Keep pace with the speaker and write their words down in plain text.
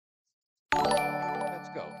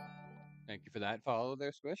go. Thank you for that follow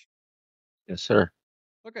there, Squish. Yes, sir.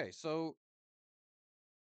 Okay, so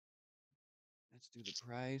let's do the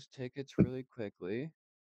prize tickets really quickly.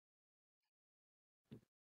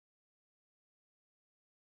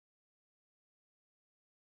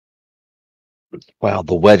 Wow,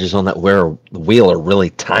 the wedges on that the wheel are really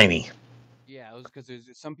tiny. Yeah, it was because there's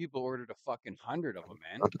some people ordered a fucking hundred of them,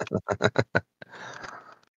 man.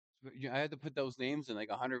 I had to put those names in like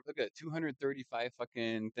 100. Look at 235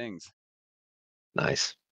 fucking things.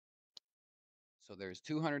 Nice. So there's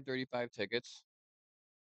 235 tickets.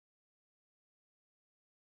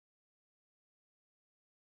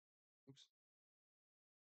 Oops.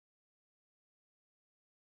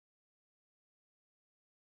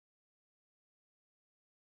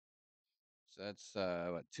 So that's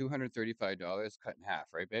what $235 cut in half,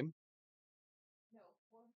 right, babe?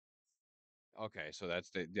 Okay, so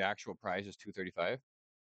that's the actual prize is 235.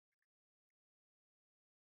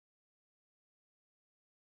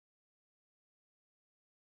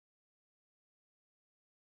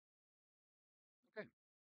 Okay.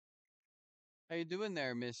 How you doing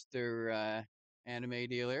there, Mr. Anime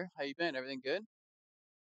Dealer? How you been? Everything good?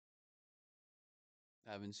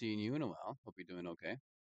 Haven't seen you in a while. Hope you're doing okay.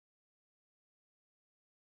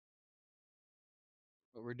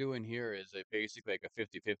 What we're doing here is basically like a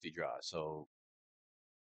 50-50 draw. So,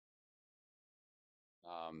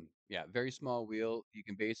 yeah, very small wheel. You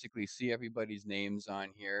can basically see everybody's names on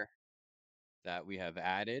here that we have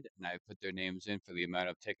added, and I put their names in for the amount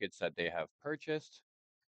of tickets that they have purchased.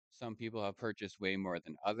 Some people have purchased way more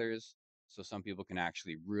than others, so some people can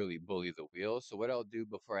actually really bully the wheel. So what I'll do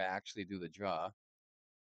before I actually do the draw.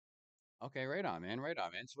 Okay, right on, man. Right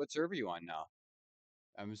on, man. So what server are you on now?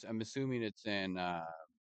 I'm assuming it's in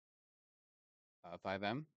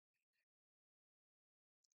 5M.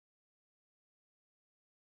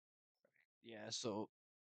 Yeah, so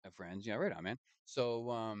my friends, yeah, right on, man.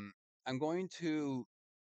 So I'm going to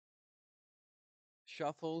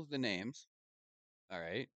shuffle the names, all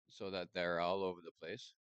right, so that they're all over the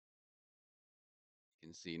place. You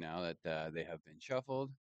can see now that they have been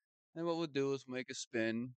shuffled. And what we'll do is make a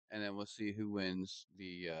spin, and then we'll see who wins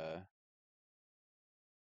the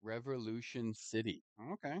Revolution City.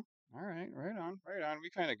 Okay, all right, right on, right on. We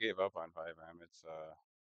kind of gave up on 5M. It's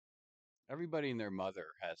everybody and their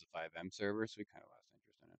mother has a 5M server, so we kind of lost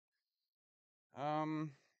interest in it.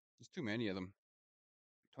 There's too many of them.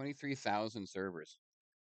 23,000 servers.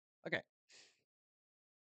 Okay,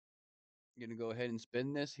 I'm gonna go ahead and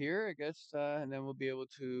spin this here, I guess, and then we'll be able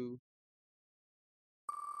to.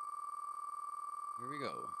 Here we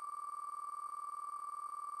go.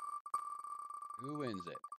 Who wins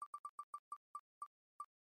it?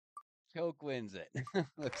 Coke wins it.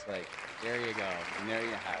 Looks like. There you go, and there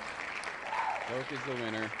you have it. Coke is the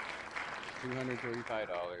winner. $235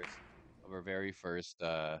 of our very first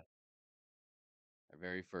 50-50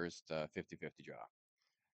 draw.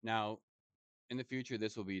 Now, in the future,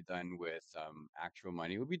 this will be done with actual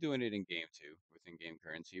money. We'll be doing it in game too, with in-game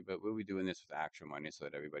currency, but we'll be doing this with actual money so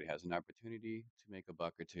that everybody has an opportunity to make a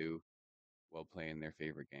buck or two while playing their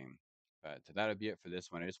favorite game. But that'll be it for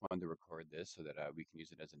this one. I just wanted to record this so that we can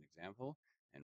use it as an example.